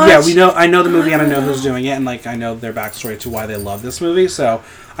going to watch? Yeah, I know the movie, and I know who's doing it, and like I know their backstory to why they love this movie, so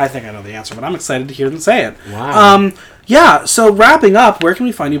I think I know the answer, but I'm excited to hear them say it. Wow. Yeah, so wrapping up, where can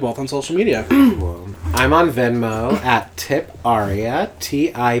we find you both on social media? I'm on Venmo at TipAria,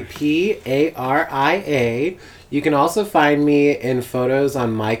 TIPARIA. You can also find me in photos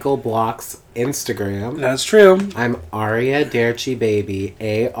on Michael Block's Instagram. That's true. I'm Aria Derci Baby,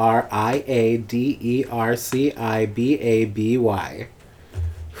 ARIADERCIBABY.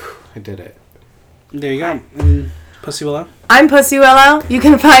 I did it. There you go. Pussy Willow? I'm Pussy Willow. You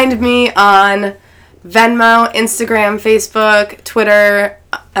can find me on Venmo, Instagram, Facebook, Twitter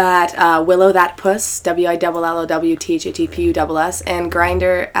at Willow That Puss, WILLOWTHATPUSS, and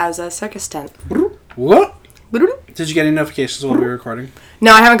Grindr as a circus tent. What? Did you get any notifications while we were recording?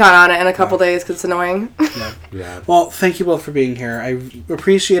 No, I haven't gone on it in a couple days because it's annoying. Yeah. Well, thank you both for being here. I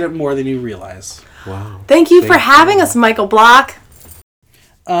appreciate it more than you realize. Wow. Thank you for having us, Michael Block.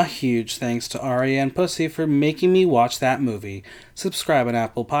 A huge thanks to Aria and Pussy for making me watch that movie. Subscribe on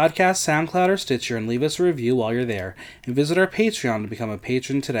Apple Podcasts, SoundCloud, or Stitcher and leave us a review while you're there. And visit our Patreon to become a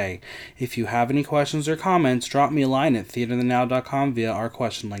patron today. If you have any questions or comments, drop me a line at theaterthenow.com via our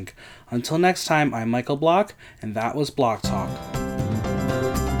question link. Until next time, I'm Michael Block, and that was Block Talk.